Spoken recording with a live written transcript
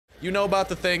You know about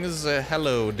the things.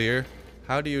 Hello, dear.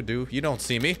 How do you do? You don't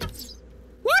see me.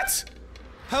 What?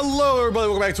 Hello, everybody.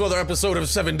 Welcome back to another episode of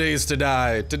 7 Days to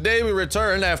Die. Today we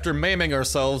return after maiming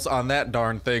ourselves on that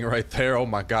darn thing right there. Oh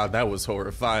my god, that was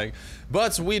horrifying.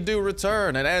 But we do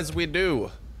return, and as we do,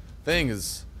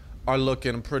 things are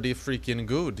looking pretty freaking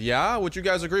good. Yeah? Would you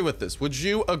guys agree with this? Would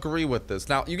you agree with this?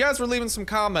 Now, you guys were leaving some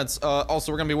comments.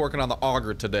 Also, we're gonna be working on the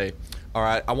auger today.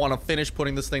 Alright, I want to finish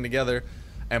putting this thing together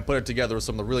and put it together with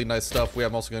some of the really nice stuff.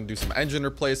 I'm also going to do some engine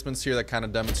replacements here that kind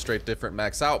of demonstrate different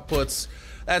max outputs.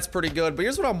 That's pretty good. But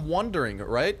here's what I'm wondering,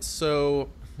 right? So,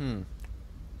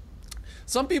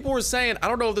 some people were saying, I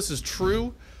don't know if this is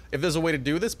true, if there's a way to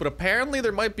do this, but apparently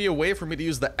there might be a way for me to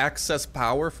use the excess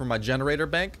power from my generator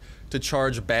bank to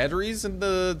charge batteries in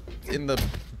the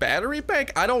battery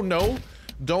bank. I don't know.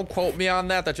 Don't quote me on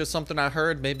that. That's just something I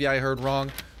heard. Maybe I heard wrong.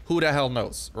 Who the hell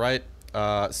knows, right?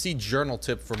 See journal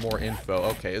tip for more info.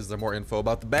 Okay, is there more info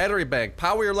about the battery bank?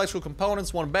 Power your electrical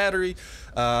components, one battery,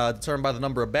 determined by the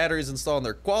number of batteries installed and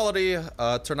their quality.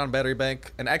 Turn on battery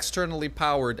bank. An externally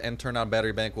powered and turned on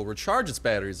battery bank will recharge its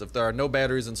batteries. If there are no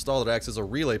batteries installed, it acts as a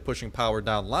relay pushing power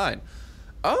down line.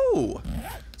 Oh,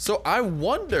 so I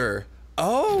wonder,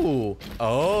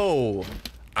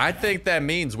 I think that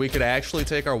means we could actually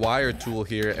take our wire tool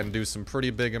here and do some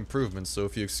pretty big improvements. So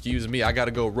if you excuse me, I gotta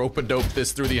go rope-a-dope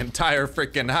this through the entire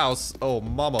freaking house. Oh,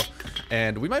 mama.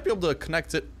 And we might be able to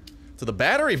connect it to the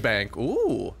battery bank.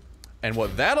 Ooh. And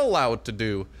what that'll allow it to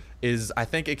do is I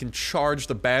think it can charge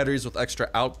the batteries with extra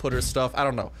output or stuff. I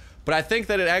don't know. But I think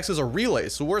that it acts as a relay.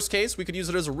 So worst case, we could use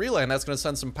it as a relay, and that's going to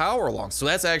send some power along. So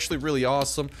that's actually really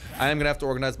awesome. I am going to have to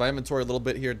organize my inventory a little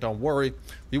bit here. Don't worry.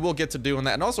 We will get to doing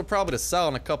that. And also probably to sell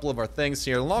on a couple of our things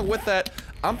here. Along with that,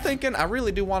 I'm thinking I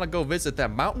really do want to go visit that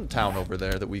mountain town over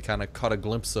there that we kind of caught a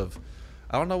glimpse of.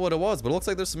 I don't know what it was, but it looks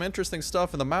like there's some interesting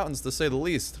stuff in the mountains, to say the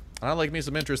least. And I like me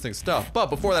some interesting stuff. But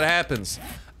before that happens,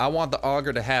 I want the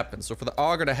auger to happen. So for the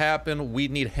auger to happen, we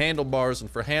need handlebars.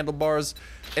 And for handlebars,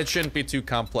 it shouldn't be too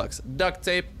complex. Duct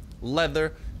tape,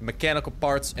 leather, mechanical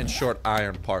parts, and short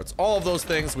iron parts. All of those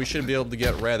things we should be able to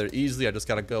get rather easily. I just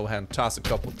gotta go ahead and toss a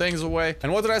couple things away.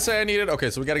 And what did I say I needed? Okay,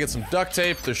 so we gotta get some duct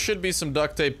tape. There should be some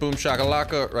duct tape, boom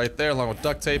shakalaka, right there, along with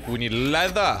duct tape. We need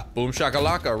leather, boom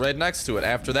shakalaka, right next to it.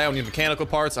 After that, we need mechanical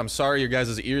parts. I'm sorry, your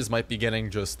guys' ears might be getting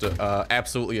just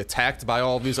absolutely attacked by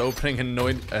all of these opening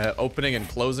and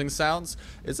closing sounds.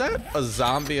 Is that a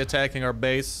zombie attacking our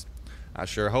base? I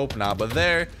sure hope not, but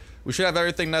there. We should have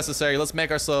everything necessary. Let's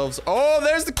make ourselves... Oh,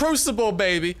 there's the crucible,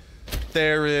 baby.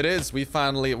 There it is. We're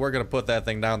going to put that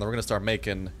thing down there. We're going to start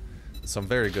making some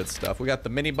very good stuff. We got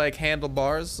the mini bike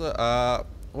handlebars.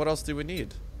 What else do we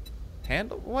need?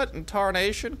 What in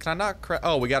tarnation? Can I not craft...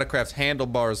 Oh, we got to craft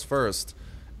handlebars first.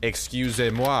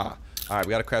 Excusez-moi. All right,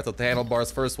 we got to craft up the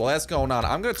handlebars first. While that's going on,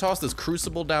 I'm going to toss this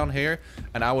crucible down here,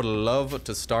 and I would love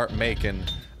to start making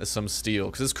some steel.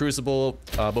 Because this crucible,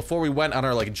 before we went on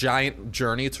our, like, giant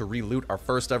journey to re-loot our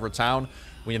first ever town,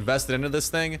 we invested into this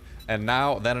thing, and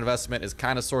now that investment is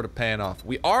kind of sort of paying off.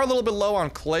 We are a little bit low on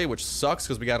clay, which sucks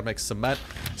because we got to make cement.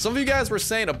 Some of you guys were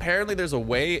saying apparently there's a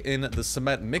way in the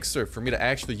cement mixer for me to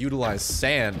actually utilize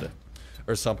sand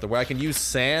or something, where I can use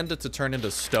sand to turn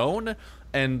into stone.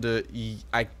 And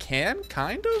I can,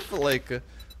 kind of, like,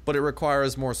 but it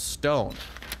requires more stone.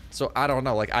 So, I don't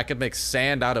know, like, I could make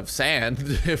sand out of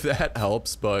sand, if that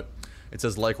helps, but it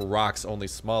says, like rocks, only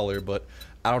smaller, but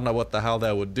I don't know what the hell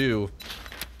that would do.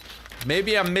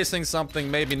 Maybe I'm missing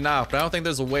something, maybe not, but I don't think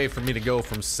there's a way for me to go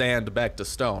from sand back to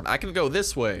stone. I can go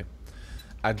this way.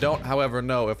 I don't, however,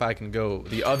 know if I can go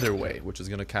the other way, which is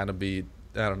going to kind of be...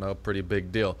 I don't know, pretty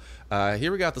big deal.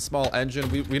 Here we got the small engine.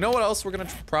 We know what else we're gonna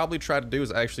probably try to do is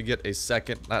actually get a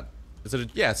second,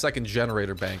 second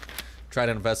generator bank. Try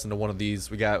to invest into one of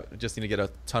these. We just need to get a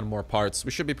ton more parts.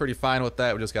 We should be pretty fine with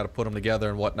that. We just got to put them together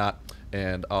and whatnot.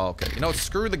 And okay, you know,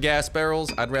 screw the gas barrels.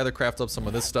 I'd rather craft up some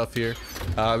of this stuff here.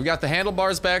 We got the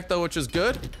handlebars back though, which is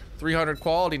good. 300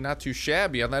 quality, not too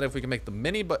shabby on that. If we can make the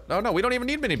mini, but no, we don't even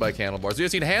need mini bike handlebars. We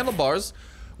just need handlebars.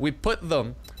 We put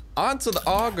them onto the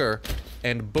auger.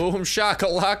 And boom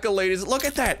shakalaka, ladies. Look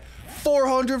at that.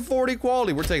 440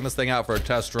 quality. We're taking this thing out for a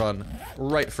test run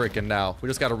right freaking now. We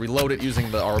just got to reload it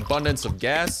using our abundance of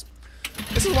gas.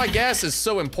 This is why gas is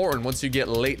so important once you get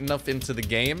late enough into the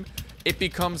game. It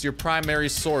becomes your primary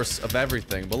source of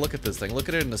everything. But look at this thing. Look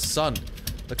at it in the sun.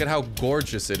 Look at how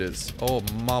gorgeous it is. Oh,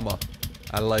 mama.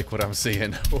 I like what I'm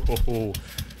seeing.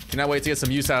 Cannot wait to get some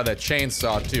use out of that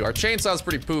chainsaw, too. Our chainsaw is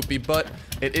pretty poopy, but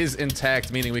it is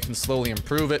intact, meaning we can slowly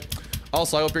improve it.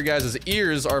 Also, I hope your guys'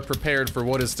 ears are prepared for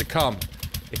what is to come.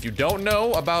 If you don't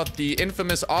know about the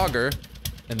infamous auger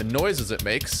and the noises it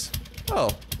makes, oh,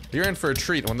 You're in for a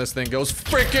treat when this thing goes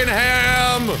freaking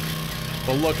ham!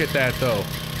 But look at that, though.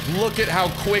 Look at how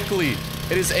quickly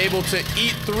it is able to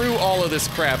eat through all of this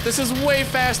crap. This is way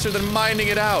faster than mining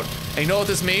it out. And you know what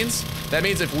this means? That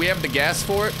means if we have the gas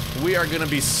for it, we are gonna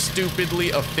be stupidly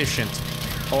efficient.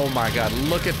 Oh my god,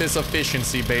 look at this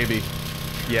efficiency, baby.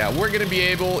 Yeah, we're gonna be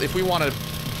able, if we want to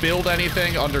build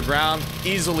anything underground,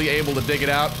 easily able to dig it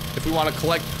out. If we want to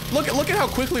collect, look at how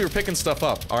quickly we're picking stuff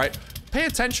up, all right? Pay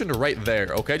attention to right there,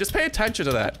 okay? Just pay attention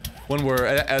to that when we're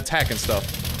attacking stuff.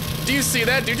 Do you see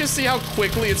that? Do you just see how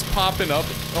quickly it's popping up?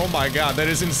 Oh my god, that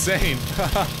is insane.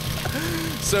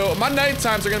 So my night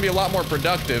times are gonna be a lot more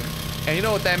productive. And you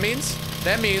know what that means?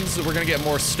 That means that we're gonna get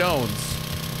more stones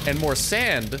and more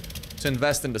sand to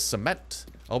invest into cement.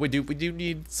 All we do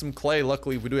need some clay.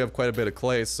 Luckily, we do have quite a bit of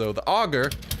clay. So the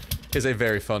auger is a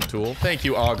very fun tool. Thank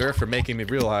you, auger, for making me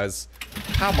realize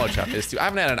how much I missed you. I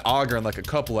haven't had an auger in like a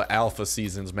couple of alpha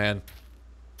seasons, man.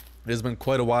 It has been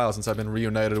quite a while since I've been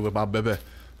reunited with my baby.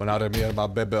 But now that me and my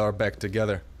baby are back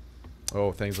together.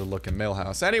 Oh, things are looking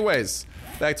millhouse. Anyways,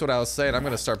 back to what I was saying. I'm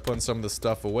gonna start putting some of this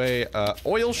stuff away.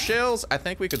 Oil shales, I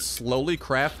think we could slowly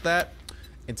craft that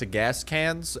into gas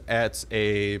cans at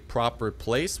a proper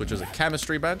place, which is a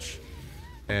chemistry bench.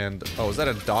 And, oh, is that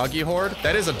a doggy horde?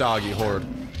 That is a doggy horde.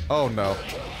 Oh no.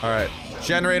 Alright,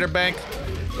 generator bank.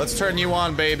 Let's turn you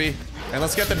on, baby. And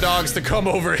let's get the dogs to come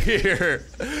over here.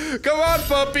 Come on,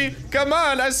 puppy. Come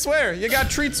on, I swear. You got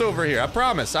treats over here. I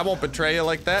promise. I won't betray you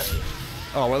like that.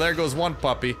 Oh, well, there goes one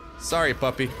puppy. Sorry,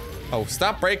 puppy. Oh,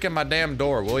 stop breaking my damn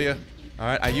door, will you?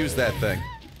 Alright, I used that thing.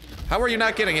 How are you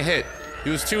not getting a hit? He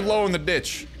was too low in the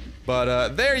ditch.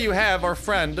 But, there you have our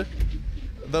friend,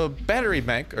 the battery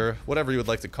bank, or whatever you would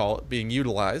like to call it, being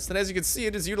utilized. And as you can see,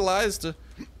 it is utilized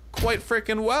quite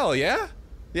freaking well, yeah?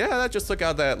 Yeah, that just took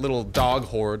out that little dog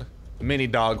horde. Mini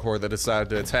dog horde that decided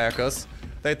to attack us.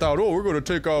 They thought, oh, we're gonna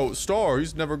take out Star.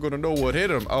 He's never gonna know what hit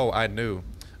him. Oh, I knew.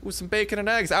 Ooh, some bacon and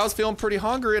eggs. I was feeling pretty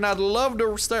hungry, and I'd love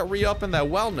to start re-upping that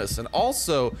wellness. And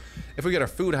also, if we get our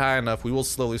food high enough, we will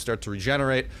slowly start to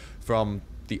regenerate from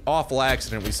the awful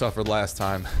accident we suffered last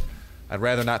time. I'd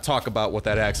rather not talk about what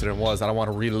that accident was. I don't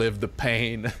want to relive the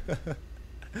pain.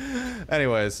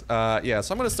 Anyways, yeah,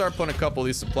 so I'm going to start putting a couple of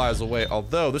these supplies away.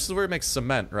 Although, this is where it makes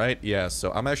cement, right? Yeah,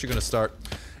 so I'm actually going to start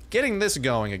getting this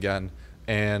going again.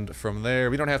 And from there,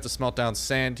 we don't have to smelt down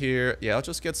sand here. Yeah, I'll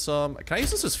just get some. Can I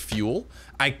use this as fuel?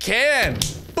 I can!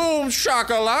 Boom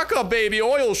shakalaka, baby!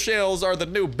 Oil shales are the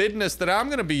new business that I'm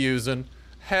gonna be using.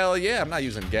 Hell yeah, I'm not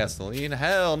using gasoline.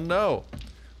 Hell no.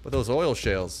 But those oil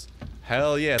shales,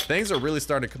 hell yeah. Things are really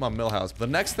starting to come on Millhouse. But the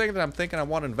next thing that I'm thinking I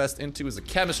want to invest into is a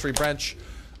chemistry bench.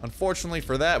 Unfortunately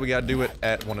for that, we gotta do it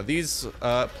at one of these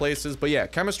places. But yeah,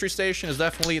 chemistry station is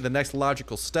definitely the next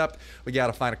logical step. We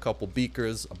gotta find a couple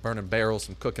beakers, a burning barrel,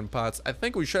 some cooking pots. I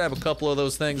think we should have a couple of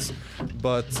those things.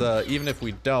 But even if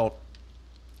we don't,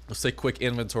 let's say quick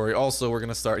inventory. Also, we're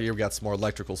gonna start here. We got some more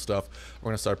electrical stuff we're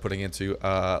gonna start putting into.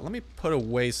 Let me put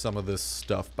away some of this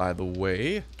stuff, by the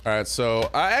way. All right, so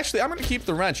actually, I'm gonna keep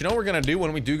the wrench. You know what we're gonna do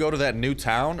when we do go to that new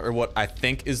town, or what I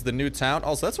think is the new town?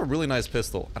 Also, that's a really nice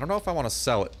pistol. I don't know if I want to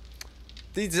sell it.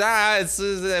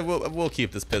 We'll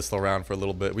keep this pistol around for a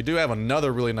little bit. We do have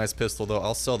another really nice pistol, though.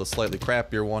 I'll sell the slightly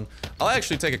crappier one. I'll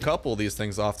actually take a couple of these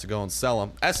things off to go and sell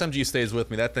them. SMG stays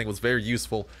with me. That thing was very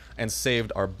useful and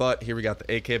saved our butt. Here we got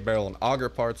the AK barrel and auger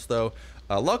parts, though.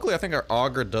 Luckily, I think our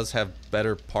auger does have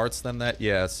better parts than that.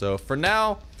 Yeah, so for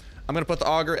now, I'm going to put the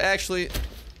auger. Actually,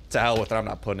 to hell with it. I'm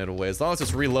not putting it away. As long as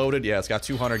it's reloaded, yeah, it's got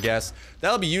 200 gas.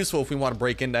 That'll be useful if we want to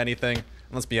break into anything.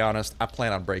 Let's be honest, I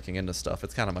plan on breaking into stuff.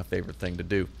 It's kind of my favorite thing to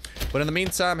do. But in the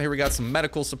meantime, here we got some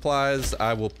medical supplies.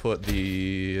 I will put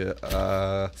the,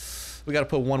 we gotta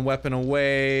put one weapon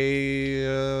away.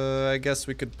 I guess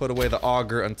we could put away the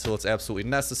auger until it's absolutely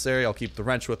necessary. I'll keep the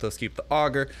wrench with us, keep the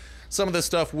auger. Some of this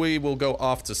stuff we will go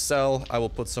off to sell. I will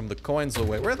put some of the coins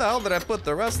away. Where the hell did I put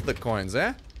the rest of the coins,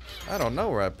 eh? I don't know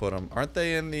where I put them. Aren't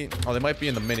they in the... Oh, they might be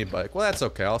in the mini bike. Well, that's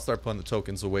okay. I'll start putting the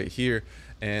tokens away here.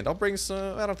 And I'll bring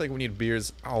some... I don't think we need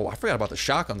beers. Oh, I forgot about the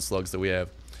shotgun slugs that we have.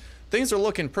 Things are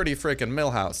looking pretty freaking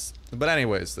Millhouse. But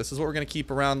anyways, this is what we're going to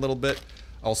keep around a little bit.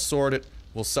 I'll sort it.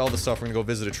 We'll sell the stuff. We're going to go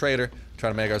visit a trader. Try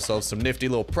to make ourselves some nifty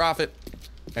little profit.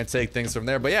 And take things from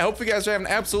there. But yeah, hope you guys are having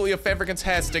absolutely a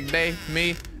fantastic day.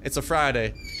 Me, it's a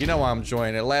Friday. You know I'm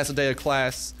enjoying it. Last day of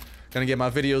class. Gonna get my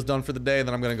videos done for the day,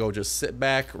 then I'm gonna go just sit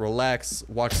back, relax,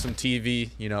 watch some TV,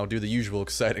 you know, do the usual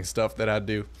exciting stuff that I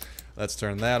do. Let's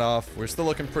turn that off. We're still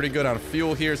looking pretty good on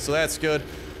fuel here, so that's good.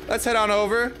 Let's head on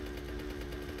over.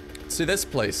 See this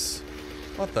place.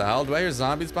 What the hell? Do I hear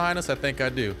zombies behind us? I think I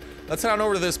do. Let's head on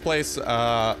over to this place.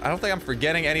 I don't think I'm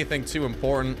forgetting anything too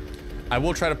important. I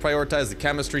will try to prioritize the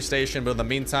chemistry station, but in the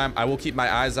meantime, I will keep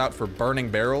my eyes out for burning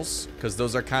barrels, because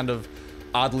those are kind of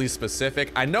oddly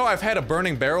specific. I know I've had a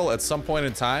burning barrel at some point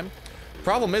in time.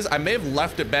 Problem is, I may have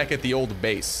left it back at the old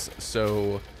base,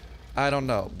 so I don't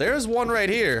know. There's one right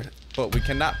here, but we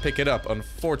cannot pick it up,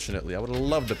 unfortunately. I would have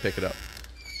loved to pick it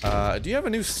up. Do you have a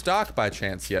new stock by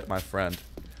chance yet, my friend?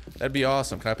 That'd be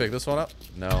awesome. Can I pick this one up?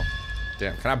 No.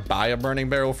 Damn, can I buy a burning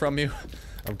barrel from you?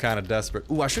 I'm kind of desperate.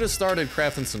 Ooh, I should have started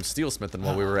crafting some steelsmithing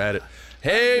while we were at it.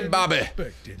 Hey, Bobby!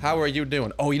 How are you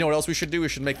doing? Oh, you know what else we should do? We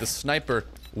should make the sniper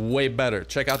way better.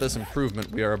 Check out this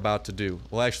improvement we are about to do.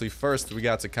 Well, actually, first, we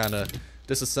got to kind of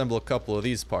disassemble a couple of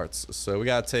these parts. So we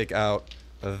got to take out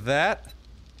that,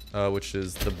 which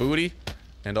is the booty.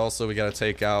 And also, we got to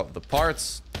take out the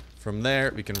parts. From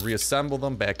there, we can reassemble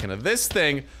them back into this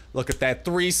thing. Look at that,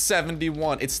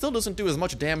 371. It still doesn't do as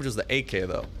much damage as the AK,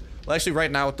 though. Well, actually,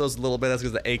 right now, it does a little bit. That's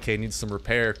because the AK needs some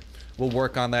repair. We'll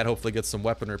work on that, hopefully get some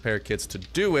weapon repair kits to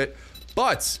do it.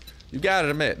 But, you gotta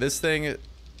admit, this thing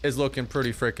is looking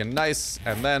pretty freaking nice.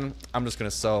 And then, I'm just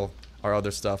gonna sell our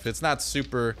other stuff. It's not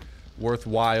super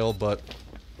worthwhile, but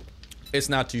it's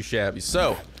not too shabby.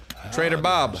 So, Trader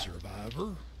Bob.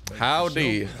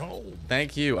 Howdy.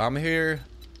 Thank you. I'm here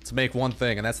to make one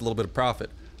thing, and that's a little bit of profit.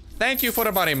 Thank you for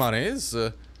the monies.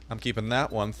 I'm keeping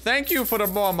that one. Thank you for the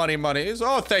more monies.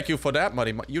 Oh, thank you for that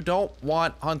money. You don't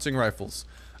want hunting rifles.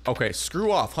 Okay, screw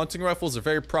off. Hunting rifles are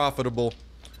very profitable.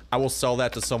 I will sell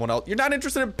that to someone else. You're not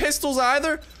interested in pistols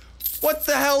either? What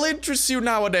the hell interests you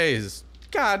nowadays?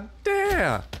 God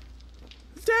damn.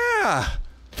 Damn.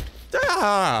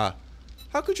 Damn.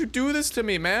 How could you do this to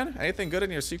me, man? Anything good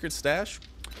in your secret stash?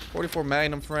 44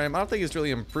 Magnum frame. I don't think it's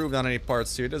really improved on any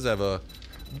parts here. It does have a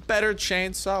better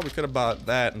chainsaw. We could have bought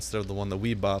that instead of the one that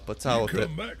we bought, but tell with it.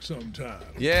 Come back sometime.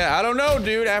 Yeah, I don't know,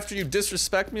 dude. After you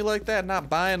disrespect me like that, not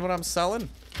buying what I'm selling,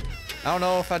 I don't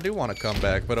know if I do want to come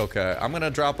back, but okay. I'm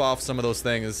gonna drop off some of those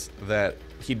things that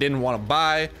he didn't want to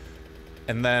buy,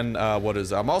 and then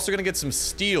I'm also gonna get some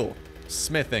steel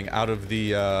smithing out of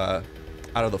the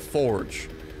forge.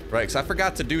 Right, because I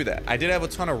forgot to do that. I did have a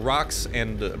ton of rocks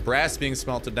and brass being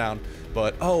smelted down,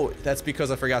 but oh, that's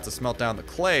because I forgot to smelt down the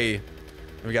clay,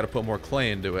 and we got to put more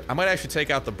clay into it. I might actually take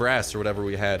out the brass or whatever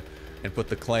we had and put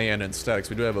the clay in instead, because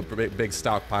we do have a big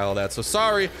stockpile of that. So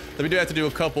sorry that we do have to do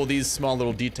a couple of these small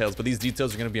little details, but these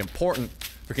details are going to be important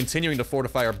for continuing to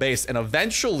fortify our base and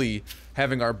eventually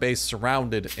having our base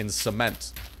surrounded in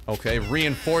cement. Okay,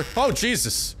 reinforce. Oh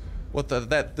Jesus! What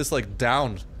this like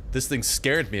downed. This thing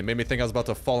scared me. It made me think I was about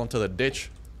to fall into the ditch.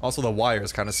 Also, the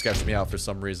wires kind of sketched me out for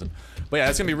some reason. But yeah,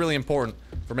 it's going to be really important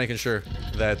for making sure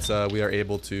that we are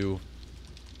able to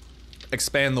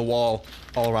expand the wall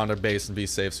all around our base and be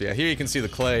safe. So yeah, here you can see the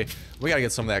clay. We got to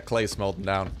get some of that clay smelting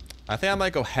down. I think I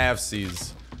might go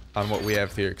half-seas on what we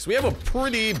have here, because we have a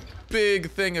pretty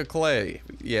big thing of clay.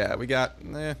 Yeah, we got...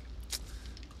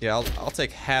 Yeah, I'll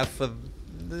take half of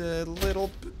the little...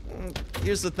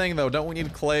 Here's the thing, though. Don't we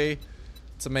need clay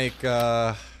to make,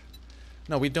 no,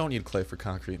 we don't need clay for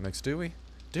concrete mix, do we?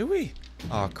 Do we?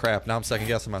 Oh, crap. Now I'm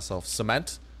second-guessing myself.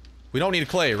 Cement? We don't need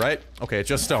clay, right? Okay,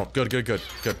 just stone. Good.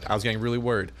 I was getting really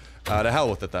worried. To hell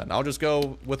with it, then. I'll just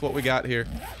go with what we got here.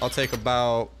 I'll take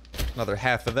about another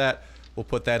half of that. We'll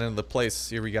put that into the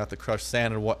place. Here we got the crushed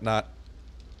sand and whatnot.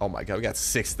 Oh, my God. We got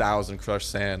 6,000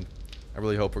 crushed sand. I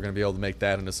really hope we're going to be able to make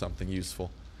that into something useful.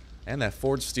 And that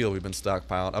forged steel we've been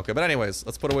stockpiling. Okay, but anyways,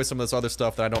 let's put away some of this other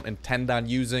stuff that I don't intend on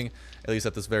using, at least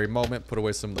at this very moment. Put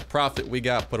away some of the profit we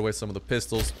got, put away some of the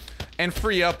pistols, and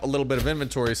free up a little bit of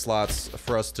inventory slots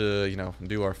for us to, you know,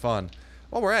 do our fun.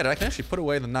 While we're at it, I can actually put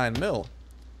away the 9mm,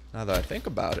 now that I think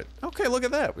about it. Okay, look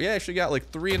at that. We actually got like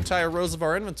 3 entire rows of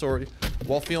our inventory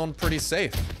while feeling pretty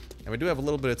safe. And we do have a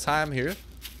little bit of time here,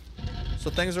 so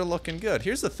things are looking good.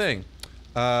 Here's the thing.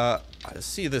 I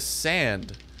see this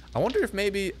sand. I wonder if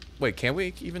maybe... Wait, can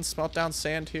we even smelt down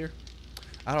sand here?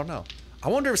 I don't know. I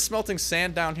wonder if smelting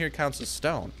sand down here counts as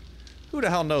stone. Who the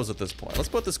hell knows at this point? Let's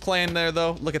put this clay in there,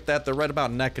 though. Look at that. They're right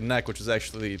about neck and neck, which is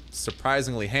actually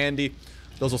surprisingly handy.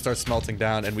 Those will start smelting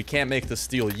down, and we can't make the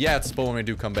steel yet, but when we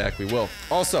do come back, we will.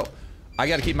 Also, I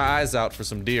got to keep my eyes out for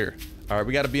some deer. All right,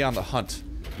 we got to be on the hunt.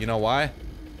 You know why?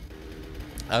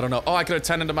 I don't know. Oh, I could have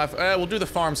tended to my... we'll do the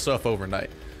farm stuff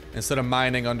overnight instead of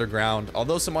mining underground.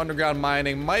 Although some underground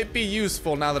mining might be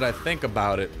useful now that I think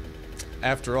about it.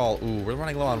 After all, ooh, we're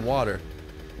running low on water.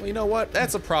 Well, you know what?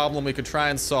 That's a problem we could try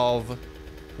and solve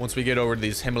once we get over to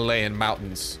these Himalayan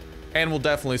mountains. And we'll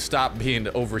definitely stop being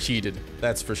overheated,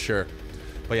 that's for sure.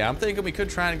 But yeah, I'm thinking we could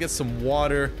try and get some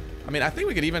water. I mean, I think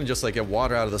we could even just like get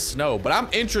water out of the snow, but I'm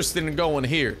interested in going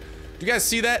here. Do you guys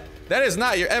see that? That is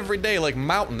not your everyday like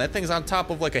mountain. That thing's on top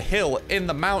of like a hill in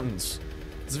the mountains.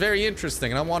 It's very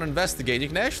interesting, and I want to investigate. You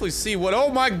can actually see what- oh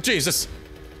my Jesus!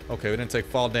 Okay, we didn't take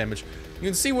fall damage. You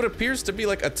can see what appears to be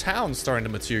like a town starting to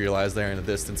materialize there in the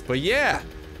distance. But yeah,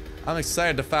 I'm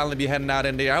excited to finally be heading out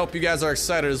into here. I hope you guys are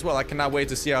excited as well. I cannot wait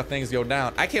to see how things go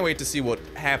down. I can't wait to see what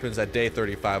happens at day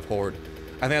 35 Horde.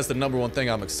 I think that's the #1 thing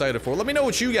I'm excited for. Let me know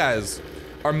what you guys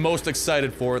are most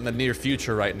excited for in the near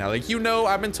future right now. Like, you know,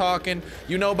 I've been talking.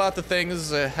 You know about the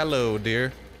things. Hello,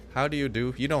 dear. How do you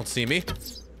do? You don't see me.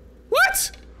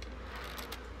 What?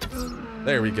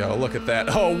 There we go. Look at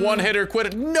that. Oh, one-hitter quit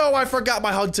it. No, I forgot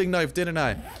my hunting knife, didn't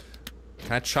I?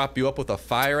 Can I chop you up with a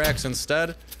fire axe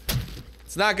instead?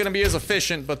 It's not gonna be as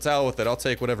efficient, but to hell with it. I'll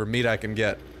take whatever meat I can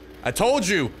get. I told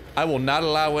you, I will not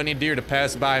allow any deer to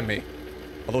pass by me.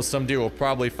 Although some deer will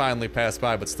probably finally pass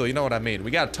by, but still, you know what I mean.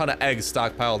 We got a ton of eggs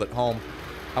stockpiled at home.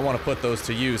 I want to put those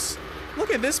to use.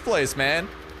 Look at this place, man.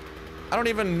 I don't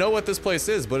even know what this place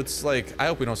is, but it's like, I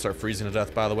hope we don't start freezing to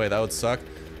death, by the way. That would suck.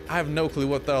 I have no clue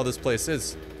what the hell this place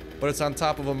is. But it's on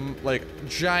top of a, like,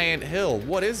 giant hill.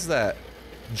 What is that?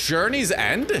 Journey's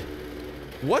End?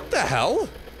 What the hell?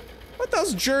 What the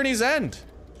hell's Journey's End?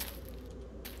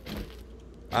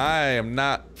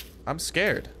 I'm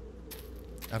scared.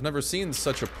 I've never seen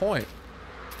such a point.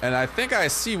 And I think I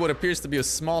see what appears to be a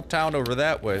small town over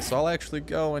that way. So I'll actually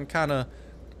go and kind of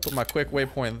put my quick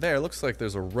waypoint there. Looks like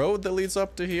there's a road that leads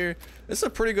up to here. This is a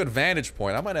pretty good vantage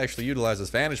point. I might actually utilize this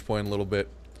vantage point a little bit.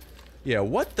 Yeah,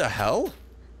 what the hell?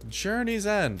 Journey's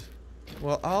End.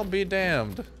 Well, I'll be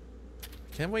damned.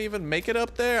 Can we even make it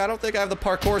up there? I don't think I have the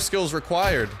parkour skills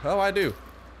required. Oh, I do.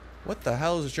 What the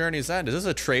hell is Journey's End? Is this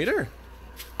a trader?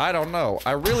 I don't know.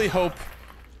 I really hope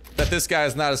that this guy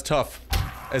is not as tough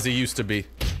as he used to be.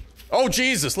 Oh,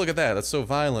 Jesus, look at that. That's so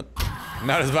violent.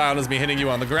 Not as violent as me hitting you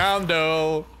on the ground,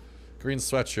 though. Green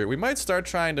sweatshirt. We might start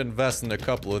trying to invest in a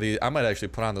couple of these. I might actually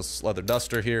put on this leather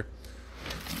duster here.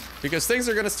 Because things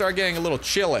are going to start getting a little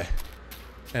chilly.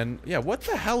 And, yeah, what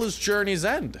the hell is Journey's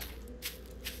End?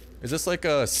 Is this like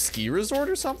a ski resort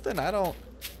or something? I don't...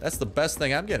 That's the best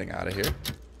thing I'm getting out of here.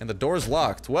 And the door's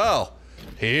locked. Well,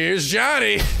 here's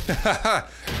Johnny.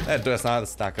 That's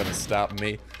not going to stop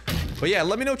me. But yeah,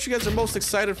 let me know what you guys are most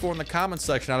excited for in the comment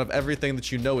section out of everything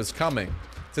that you know is coming.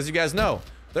 As you guys know,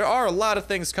 there are a lot of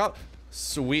things coming.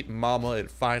 Sweet mama,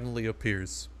 it finally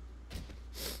appears.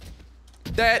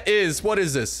 That is, what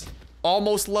is this?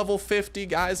 Almost level 50,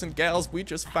 guys and gals. We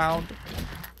just found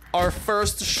our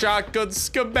first shotgun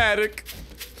schematic.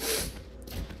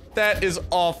 That is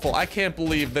awful. I can't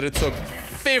believe that it took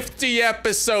 50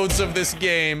 episodes of this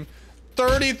game,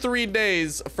 33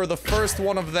 days for the first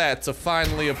one of that to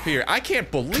finally appear. I can't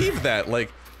believe that.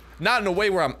 Like, not in a way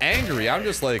where I'm angry. I'm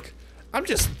just like, I'm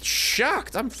just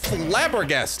shocked. I'm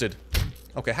flabbergasted.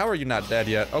 Okay, how are you not dead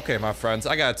yet? Okay, my friends,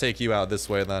 I gotta take you out this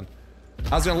way then.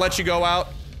 I was gonna let you go out,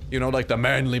 you know, like the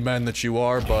manly men that you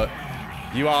are, but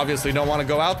you obviously don't want to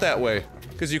go out that way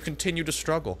because you continue to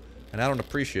struggle, and I don't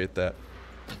appreciate that.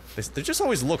 They just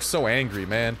always look so angry,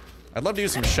 man. I'd love to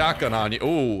use some shotgun on you.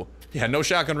 Ooh, yeah, no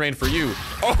shotgun rain for you.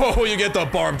 Oh, you get the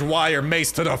barbed wire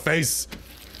mace to the face.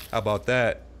 How about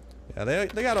that? Yeah,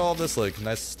 they got all this like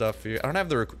nice stuff here. I don't have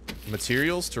the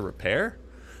materials to repair.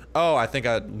 Oh, I think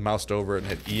I moused over it and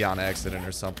hit E on accident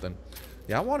or something.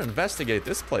 Yeah, I want to investigate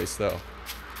this place though.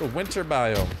 The winter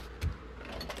biome.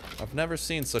 I've never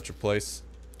seen such a place,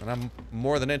 and I'm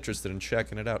more than interested in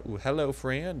checking it out. Ooh, hello,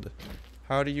 friend.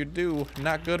 How do you do?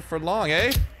 Not good for long,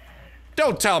 eh?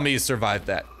 Don't tell me you survived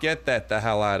that. Get that the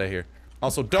hell out of here.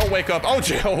 Also, don't wake up. Oh,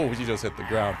 you just hit the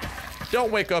ground.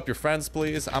 Don't wake up your friends,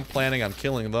 please. I'm planning on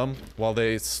killing them while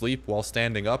they sleep while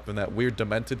standing up in that weird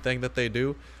demented thing that they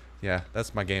do. Yeah,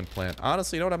 that's my game plan.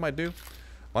 Honestly, you know what I might do?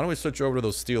 Why don't we switch over to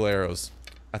those steel arrows?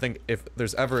 I think if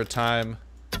there's ever a time,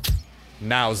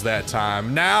 now's that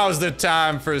time. Now's the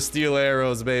time for steel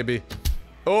arrows, baby.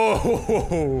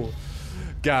 Oh,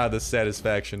 God, the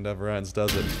satisfaction never ends,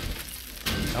 does it?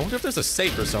 I wonder if there's a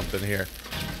safe or something here.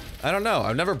 I don't know.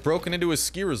 I've never broken into a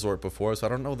ski resort before, so I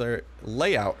don't know their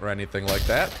layout or anything like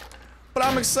that. But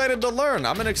I'm excited to learn.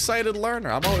 I'm an excited learner.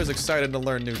 I'm always excited to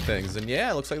learn new things. And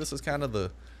yeah, it looks like this is kind of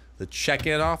the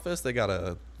check-in office. They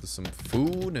got some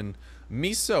food and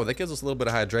miso. That gives us a little bit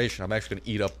of hydration. I'm actually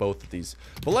gonna eat up both of these.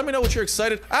 But let me know what you're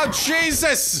excited. Oh,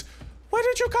 Jesus! Where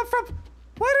did you come from?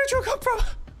 Where did you come from?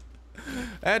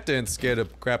 That didn't scare the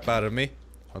crap out of me.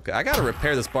 Okay, I gotta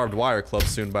repair this barbed wire club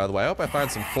soon, by the way. I hope I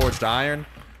find some forged iron.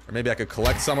 Or maybe I could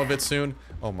collect some of it soon.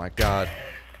 Oh my God.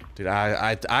 Dude,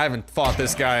 I haven't fought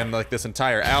this guy in like this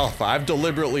entire alpha. I've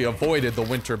deliberately avoided the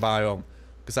winter biome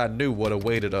because I knew what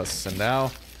awaited us, and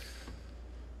now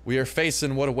we are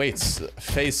facing what awaits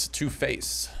face to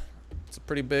face. It's a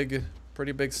pretty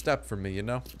big step for me, you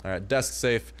know? All right, desk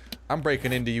safe. I'm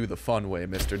breaking into you the fun way,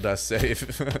 Mr. Dust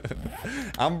Safe.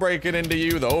 I'm breaking into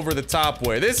you the over-the-top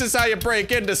way. This is how you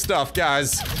break into stuff,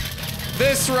 guys.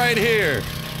 This right here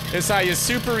is how you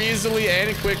super easily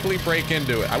and quickly break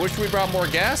into it. I wish we brought more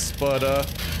gas, but,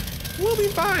 we'll be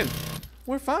fine.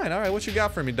 We're fine. All right, what you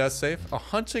got for me, Dust Safe? A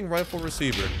hunting rifle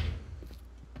receiver.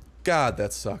 God,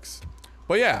 that sucks.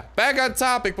 But yeah, back on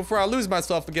topic before I lose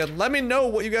myself again. Let me know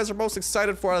what you guys are most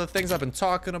excited for out of the things I've been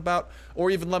talking about.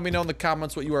 Or even let me know in the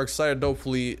comments what you are excited to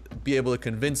hopefully be able to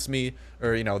convince me.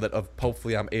 Or, you know, that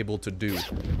hopefully I'm able to do.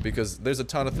 Because there's a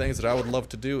ton of things that I would love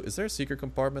to do. Is there a secret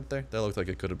compartment there? That looked like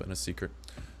it could have been a secret.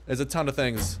 There's a ton of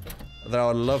things that I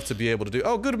would love to be able to do.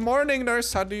 Oh, good morning,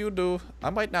 nurse. How do you do? I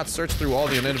might not search through all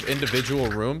the individual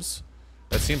rooms.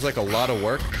 That seems like a lot of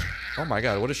work. Oh my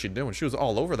god, what is she doing? She was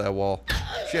all over that wall.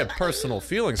 She had personal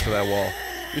feelings for that wall.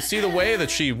 You see the way that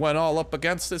she went all up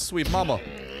against this sweet mama?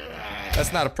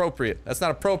 That's not appropriate. That's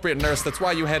not appropriate, nurse. That's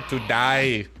why you had to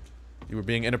die. You were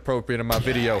being inappropriate in my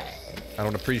video. I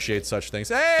don't appreciate such things.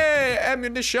 Hey,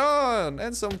 ammunition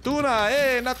and some tuna.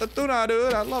 Hey, not the tuna,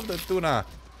 dude. I love the tuna.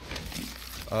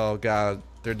 Oh god,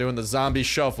 they're doing the zombie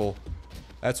shuffle.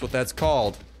 That's what that's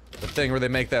called. The thing where they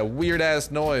make that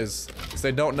weird-ass noise. Because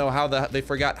they don't know how they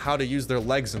forgot how to use their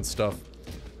legs and stuff.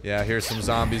 Yeah, here's some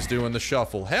zombies doing the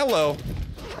shuffle. Hello!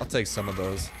 I'll take some of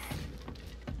those.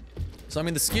 So, I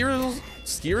mean, the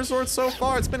ski resort so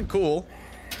far, it's been cool.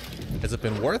 Has it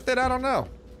been worth it? I don't know.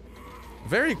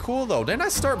 Very cool, though. Didn't I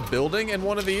start building in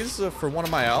one of these for one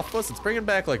of my alphas? It's bringing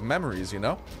back, like, memories, you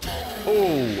know?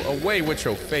 Oh, away with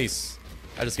your face.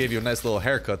 I just gave you a nice little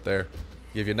haircut there.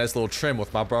 Gave you a nice little trim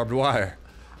with my barbed wire.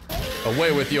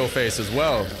 Away with your face as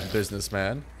well,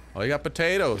 businessman. Oh, you got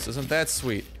potatoes. Isn't that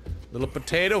sweet? Little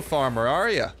potato farmer, are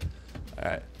ya?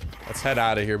 Alright, let's head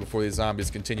out of here before these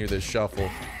zombies continue this shuffle.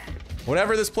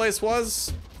 Whatever this place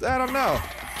was, I don't know.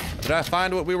 Did I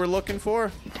find what we were looking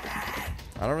for?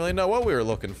 I don't really know what we were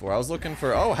looking for. I was looking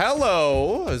for... Oh,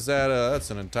 hello! Is that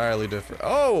that's an entirely different...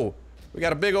 Oh! We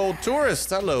got a big old tourist.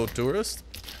 Hello, tourist.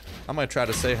 I might try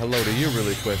to say hello to you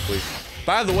really quickly.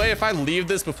 By the way, if I leave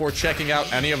this before checking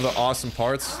out any of the awesome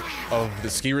parts of the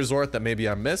ski resort that maybe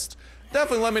I missed,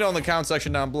 definitely let me know in the comment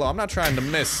section down below. I'm not trying to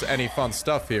miss any fun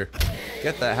stuff here.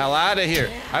 Get the hell out of here.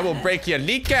 I will break your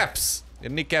kneecaps.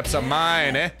 Your kneecaps are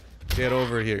mine, eh? Get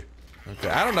over here. Okay,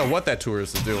 I don't know what that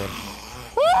tourist is doing.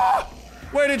 Ah!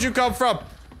 Where did you come from?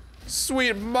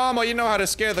 Sweet mama, you know how to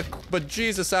scare the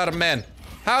bejesus out of men.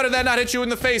 How did that not hit you in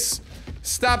the face?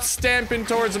 Stop stamping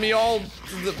towards me all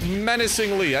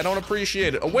menacingly. I don't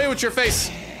appreciate it. Away with your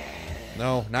face.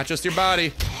 No, not just your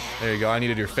body. There you go. I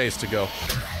needed your face to go.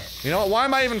 You know what? Why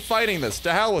am I even fighting this?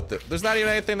 To hell with it. There's not even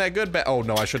anything that good. Oh,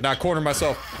 no. I should not corner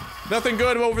myself. Nothing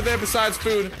good over there besides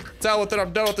food. To hell with it.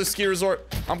 I'm done with this ski resort.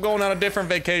 I'm going on a different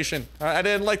vacation. I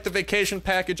didn't like the vacation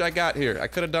package I got here. I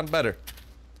could have done better.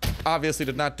 Obviously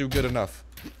did not do good enough.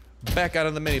 Back out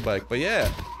of the mini bike. But yeah.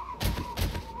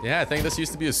 Yeah, I think this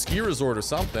used to be a ski resort or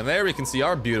something. There we can see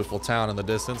our beautiful town in the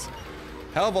distance.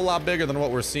 Hell of a lot bigger than what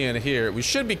we're seeing here. We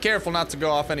should be careful not to go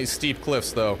off any steep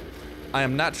cliffs, though. I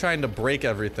am not trying to break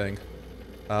everything.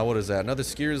 What is that? Another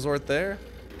ski resort there?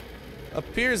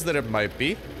 Appears that it might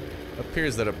be.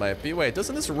 Appears that it might be. Wait,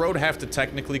 doesn't this road have to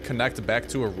technically connect back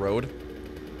to a road?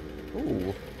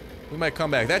 Ooh. We might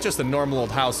come back. That's just a normal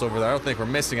old house over there. I don't think we're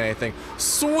missing anything.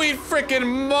 Sweet freaking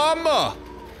mama!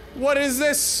 What is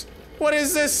this? What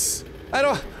is this?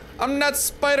 I'm not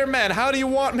Spider-Man. How do you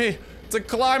want me to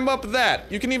climb up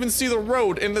that? You can even see the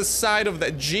road in the side of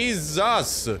that.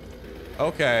 Jesus.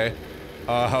 Okay.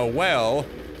 Well,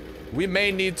 we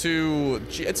may need to...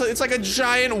 It's like a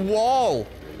giant wall.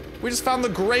 We just found the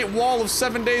Great Wall of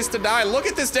 7 Days to Die. Look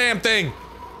at this damn thing.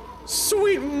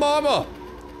 Sweet mama.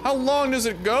 How long does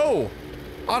it go?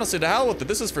 Honestly, to hell with it.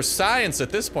 This is for science at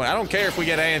this point. I don't care if we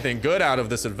get anything good out of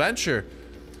this adventure.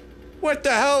 What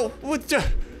the hell?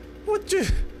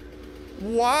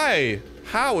 Why?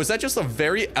 How? Is that just a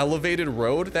very elevated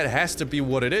road? That has to be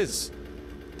what it is.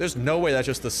 There's no way that's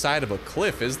just the side of a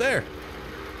cliff, is there?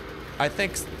 I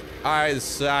think... I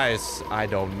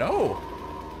don't know.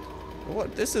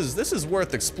 What? This is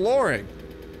worth exploring.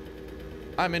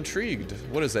 I'm intrigued.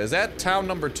 What is that? Is that town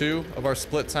number 2 of our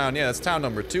split town? Yeah, that's town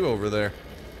number 2 over there.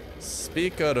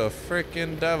 Speak of the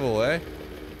frickin' devil, eh?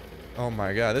 Oh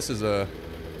my god, this is a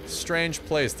strange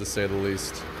place to say the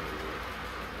least.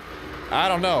 I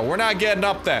don't know. We're not getting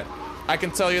up that. I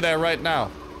can tell you that right now.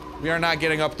 We are not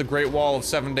getting up the Great Wall of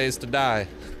 7 Days to Die.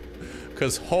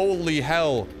 Because holy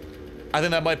hell, I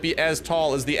think that might be as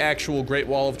tall as the actual Great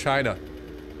Wall of China.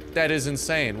 That is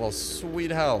insane. Well,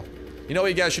 sweet hell. You know what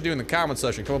you guys should do in the comment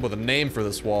section? Come up with a name for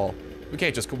this wall. We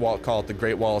can't just call it the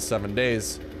Great Wall of 7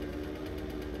 Days.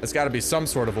 It's gotta be some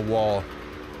sort of a wall.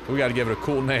 We gotta give it a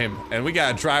cool name. And we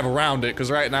gotta drive around it,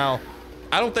 because right now,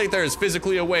 I don't think there is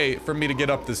physically a way for me to get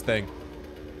up this thing.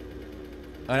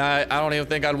 And I don't even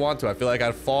think I'd want to. I feel like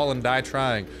I'd fall and die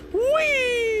trying.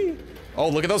 Whee! Oh,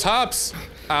 look at those hops!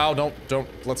 Ow,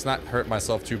 let's not hurt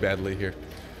myself too badly here.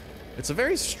 It's a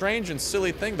very strange and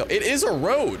silly thing, though. It is a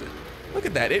road. Look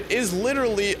at that. It is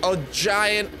literally a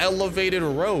giant elevated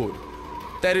road.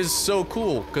 That is so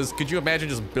cool. Because could you imagine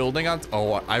just building on...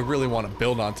 Oh, I really want to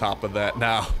build on top of that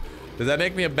now. Does that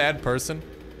make me a bad person?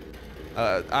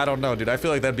 I don't know, dude. I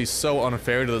feel like that'd be so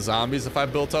unfair to the zombies if I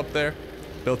built up there.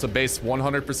 Built a base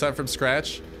 100% from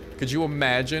scratch. Could you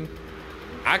imagine?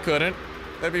 I couldn't.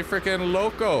 That'd be freaking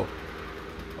loco.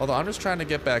 Although I'm just trying to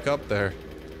get back up there.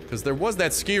 Because there was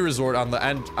that ski resort on the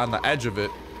edge of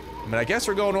it. I mean, I guess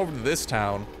we're going over to this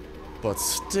town. But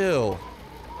still.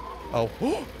 Oh.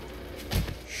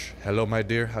 Shh. Hello, my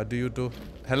dear. How do you do?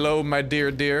 Hello, my dear.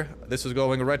 This is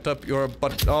going right up your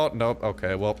butt. Oh, no.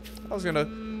 Okay, well, I was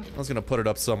gonna put it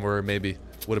up somewhere maybe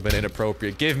would have been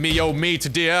inappropriate. Give me your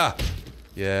meat, dear.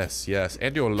 Yes.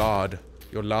 And your lard.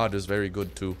 Your lard is very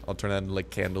good, too. I'll turn that into, like,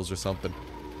 candles or something.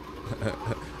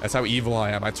 That's how evil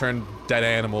I am. I turn dead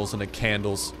animals into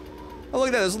candles. Oh, look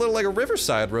at that. There's a little, like, a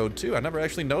riverside road, too. I never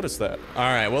actually noticed that.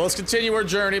 Alright, well, let's continue our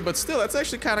journey, but still, that's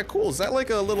actually kind of cool. Is that, like,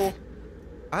 a little...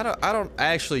 I don't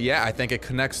actually... Yeah, I think it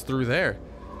connects through there.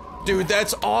 Dude,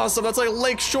 that's awesome. That's like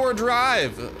Lakeshore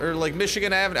Drive. Or, like,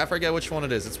 Michigan Avenue. I forget which one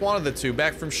it is. It's one of the two.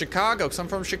 Back from Chicago, because I'm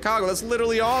from Chicago. That's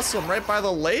literally awesome. Right by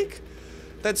the lake?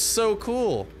 That's so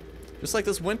cool. Just like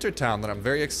this winter town that I'm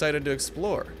very excited to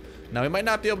explore. Now, we might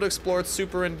not be able to explore it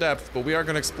super in depth, but we are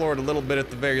going to explore it a little bit at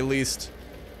the very least.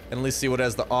 And at least see what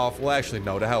has the off. Well, actually,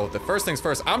 no, to hell with it. First things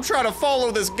first, I'm trying to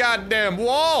follow this goddamn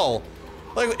wall.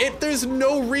 Like, there's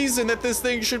no reason that this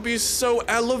thing should be so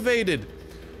elevated.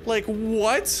 Like,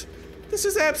 what? This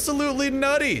is absolutely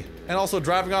nutty. And also,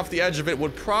 driving off the edge of it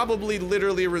would probably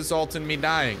literally result in me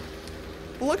dying.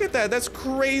 But look at that. That's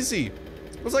crazy.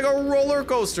 It's like a roller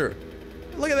coaster.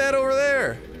 Look at that over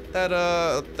there.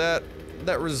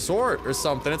 That resort or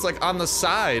something. It's like on the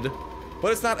side,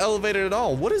 but it's not elevated at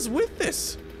all. What is with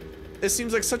this? It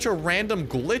seems like such a random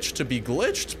glitch to be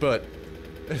glitched, but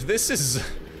this is...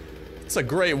 It's a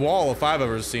great wall if I've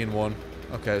ever seen one.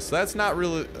 Okay, so that's not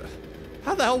really...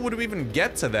 How the hell would we even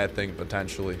get to that thing,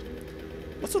 potentially?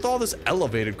 What's with all this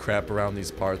elevated crap around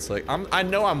these parts? Like, I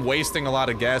know I'm wasting a lot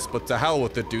of gas, but to hell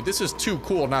with it, dude. This is too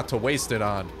cool not to waste it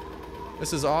on.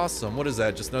 This is awesome. What is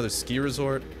that? Just another ski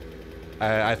resort?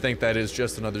 I think that is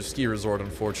just another ski resort,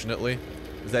 unfortunately.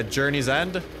 Is that Journey's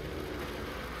End?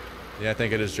 Yeah, I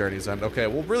think it is Journey's End. Okay,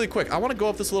 well, really quick. I want to go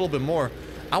up this a little bit more.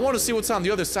 I want to see what's on the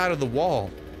other side of the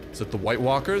wall. Is it the White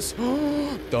Walkers?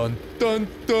 Dun, dun,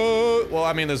 dun. Well,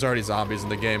 I mean, there's already zombies in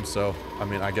the game, so... I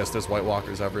mean, I guess there's White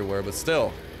Walkers everywhere, but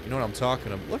still. You know what I'm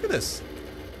talking about. Look at this.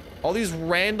 All these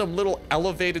random little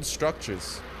elevated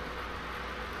structures.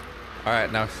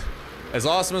 Alright, now... As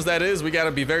awesome as that is, we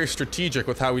gotta be very strategic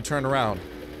with how we turn around.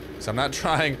 So I'm not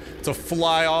trying to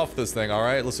fly off this thing,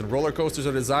 alright? Listen, roller coasters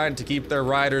are designed to keep their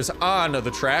riders on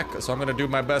the track, so I'm gonna do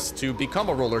my best to become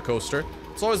a roller coaster.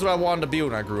 It's always what I wanted to be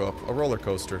when I grew up, a roller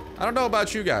coaster. I don't know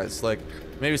about you guys, like,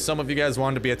 maybe some of you guys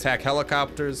wanted to be attack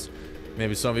helicopters.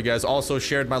 Maybe some of you guys also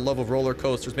shared my love of roller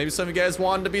coasters. Maybe some of you guys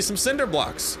wanted to be some cinder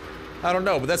blocks. I don't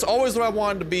know, but that's always what I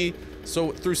wanted to be.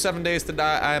 So through 7 Days to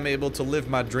Die, I am able to live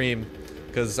my dream.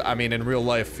 Because, I mean, in real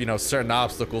life, you know, certain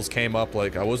obstacles came up,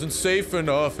 like, I wasn't safe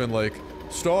enough, and like,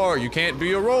 Star, you can't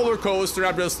be a roller coaster.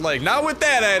 I'm just like, not with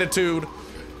that attitude.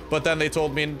 But then they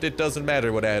told me it doesn't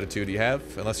matter what attitude you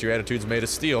have, unless your attitude's made of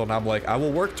steel, and I'm like, I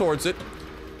will work towards it.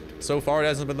 So far, it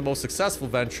hasn't been the most successful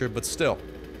venture, but still.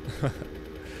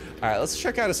 Alright, let's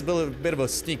check out a bit of a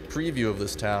sneak preview of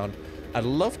this town. I'd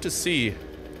love to see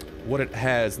what it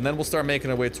has, and then we'll start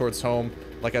making our way towards home.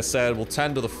 Like I said, we'll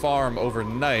tend to the farm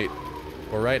overnight.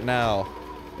 But right now...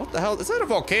 What the hell? Is that a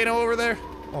volcano over there?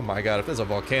 Oh my god, if there's a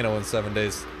volcano in 7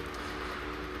 days.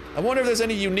 I wonder if there's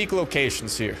any unique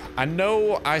locations here. I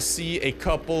know I see a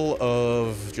couple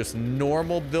of just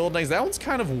normal buildings. That one's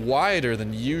kind of wider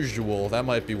than usual. That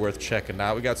might be worth checking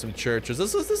out. We got some churches.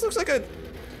 This looks like a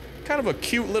kind of a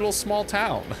cute little small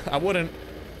town.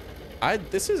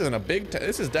 This isn't a big town.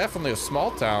 This is definitely a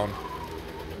small town.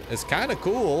 It's kind of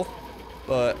cool,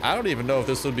 but I don't even know if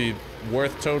this would be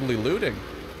worth totally looting.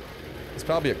 There's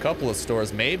probably a couple of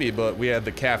stores maybe, but we had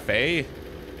the cafe.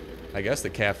 I guess the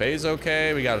cafe's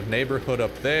okay. We got a neighborhood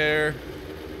up there.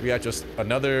 We got just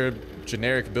another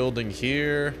generic building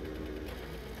here.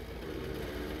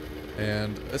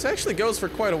 And this actually goes for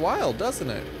quite a while, doesn't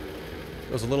it?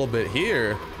 Goes a little bit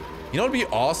here. You know what'd be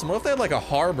awesome? What if they had like a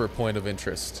harbor point of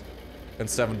interest? in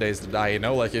 7 Days to Die, you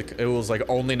know? Like, it was, like,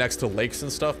 only next to lakes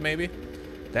and stuff, maybe?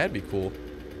 That'd be cool.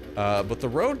 But the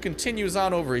road continues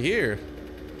on over here.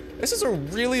 This is a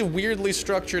really weirdly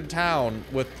structured town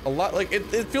with a lot, like,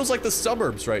 it feels like the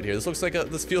suburbs right here.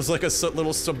 This feels like a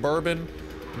little suburban,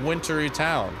 wintry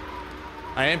town.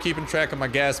 I am keeping track of my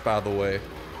gas, by the way.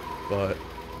 But,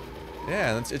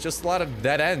 yeah, it's just a lot of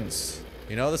dead ends.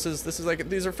 You know, this is like,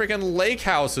 these are freaking lake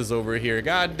houses over here.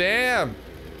 God damn.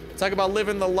 Talk about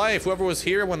living the life. Whoever was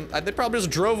here when, they probably just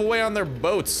drove away on their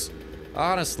boats.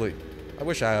 Honestly. I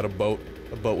wish I had a boat.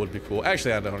 A boat would be cool.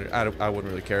 Actually, I wouldn't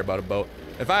really care about a boat.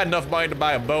 If I had enough money to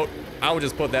buy a boat, I would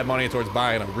just put that money towards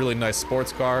buying a really nice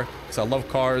sports car. Because I love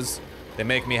cars. They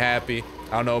make me happy.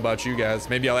 I don't know about you guys.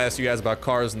 Maybe I'll ask you guys about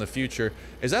cars in the future.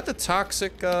 Is that the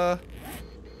toxic,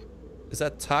 is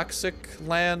that toxic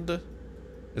land?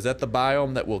 Is that the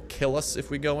biome that will kill us if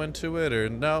we go into it, or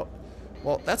no?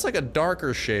 Well, that's like a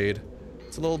darker shade.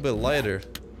 It's a little bit lighter.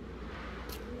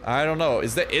 I don't know.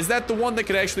 Is that the one that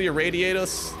could actually irradiate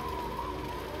us?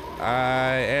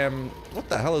 What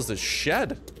the hell is this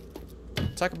shed?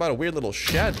 Talk about a weird little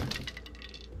shed.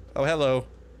 Oh, hello.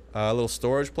 A little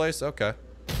storage place? Okay.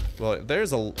 Well,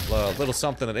 there's a little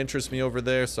something that interests me over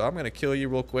there, so I'm gonna kill you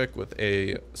real quick with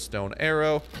a stone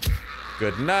arrow.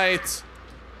 Good night.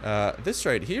 This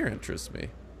right here interests me.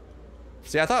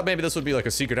 See, I thought maybe this would be like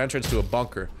a secret entrance to a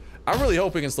bunker. I'm really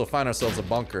hoping we can still find ourselves a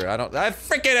bunker. I have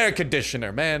freaking air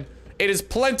conditioner, man. It is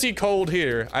plenty cold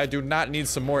here. I do not need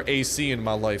some more AC in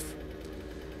my life.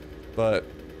 But,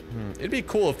 it'd be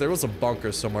cool if there was a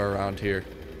bunker somewhere around here.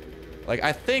 Like,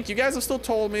 I think you guys have still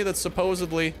told me that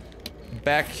supposedly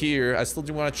back here, I still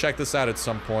do want to check this out at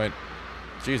some point.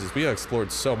 Jesus, we have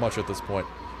explored so much at this point.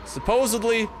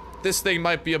 Supposedly, this thing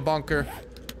might be a bunker.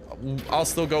 I'll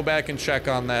still go back and check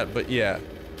on that, but yeah.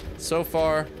 So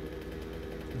far,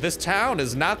 this town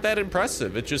is not that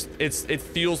impressive. It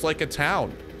feels like a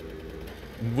town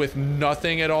with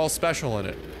nothing at all special in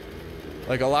it.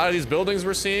 Like, a lot of these buildings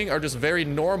we're seeing are just very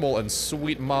normal, and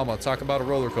sweet mama, talk about a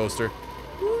roller coaster.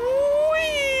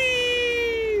 Whee!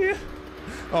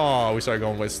 Oh, we started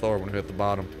going way slower when we hit the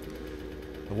bottom.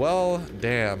 Well,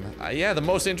 damn. Yeah, the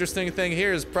most interesting thing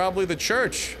here is probably the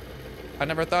church. I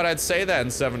never thought I'd say that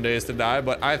in 7 Days to Die,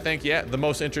 but I think, yeah, the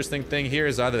most interesting thing here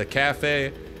is either the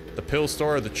cafe, the pill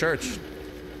store, or the church.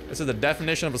 This is the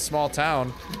definition of a small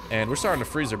town, and we're starting to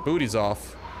freeze our booties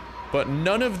off. But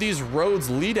none of these roads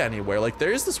lead anywhere. Like,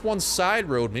 there is this one side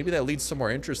road, maybe that leads somewhere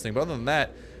interesting, but other than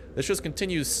that, this just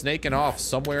continues snaking off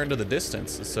somewhere into the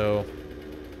distance, so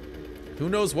who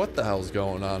knows what the hell's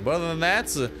going on. But other than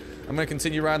that, I'm gonna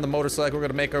continue riding the motorcycle. We're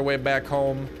gonna make our way back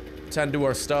home, tend to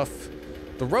our stuff.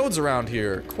 The roads around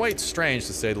here are quite strange,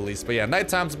 to say the least. But yeah,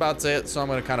 nighttime's about to hit, so I'm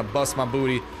gonna kind of bust my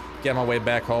booty, get my way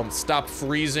back home. Stop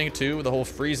freezing, too. The whole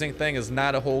freezing thing is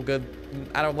not a whole good...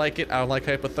 I don't like it. I don't like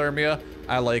hypothermia.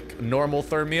 I like normal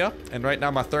thermia. And right now,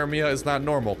 my thermia is not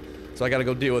normal. So I gotta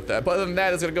go deal with that. But other than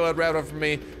that, it's gonna go ahead and wrap it up for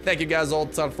me. Thank you guys all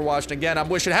the time for watching. Again, I'm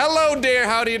wishing... Hello, dear!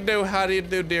 How do you do? How do you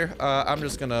do, dear? I'm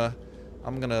gonna...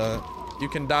 You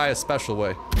can die a special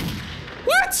way.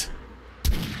 What?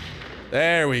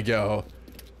 There we go.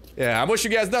 Yeah, I wish you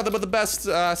guys nothing but the best.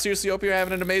 Seriously, hope you're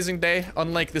having an amazing day.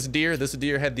 Unlike this deer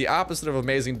had the opposite of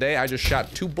amazing day. I just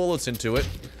shot 2 bullets into it.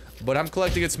 But I'm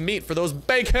collecting its meat for those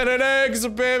bacon and eggs,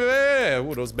 baby!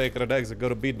 Ooh, those bacon and eggs are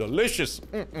gonna be delicious.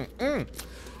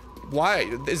 Why?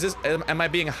 Is this... Am I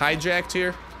being hijacked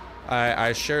here?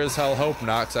 I sure as hell hope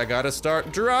not, because I gotta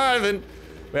start driving.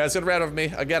 But yeah, that's gonna wrap it up for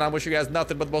me. Again, I wish you guys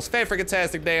nothing but the most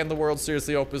fantastic day in the world.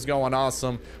 Seriously, hope it's going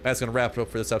awesome. That's gonna wrap it up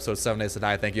for this episode of 7 Days to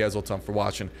Die. Thank you guys all the time for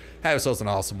watching. Have yourselves an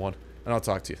awesome one. And I'll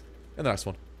talk to you in the next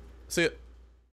one. See ya.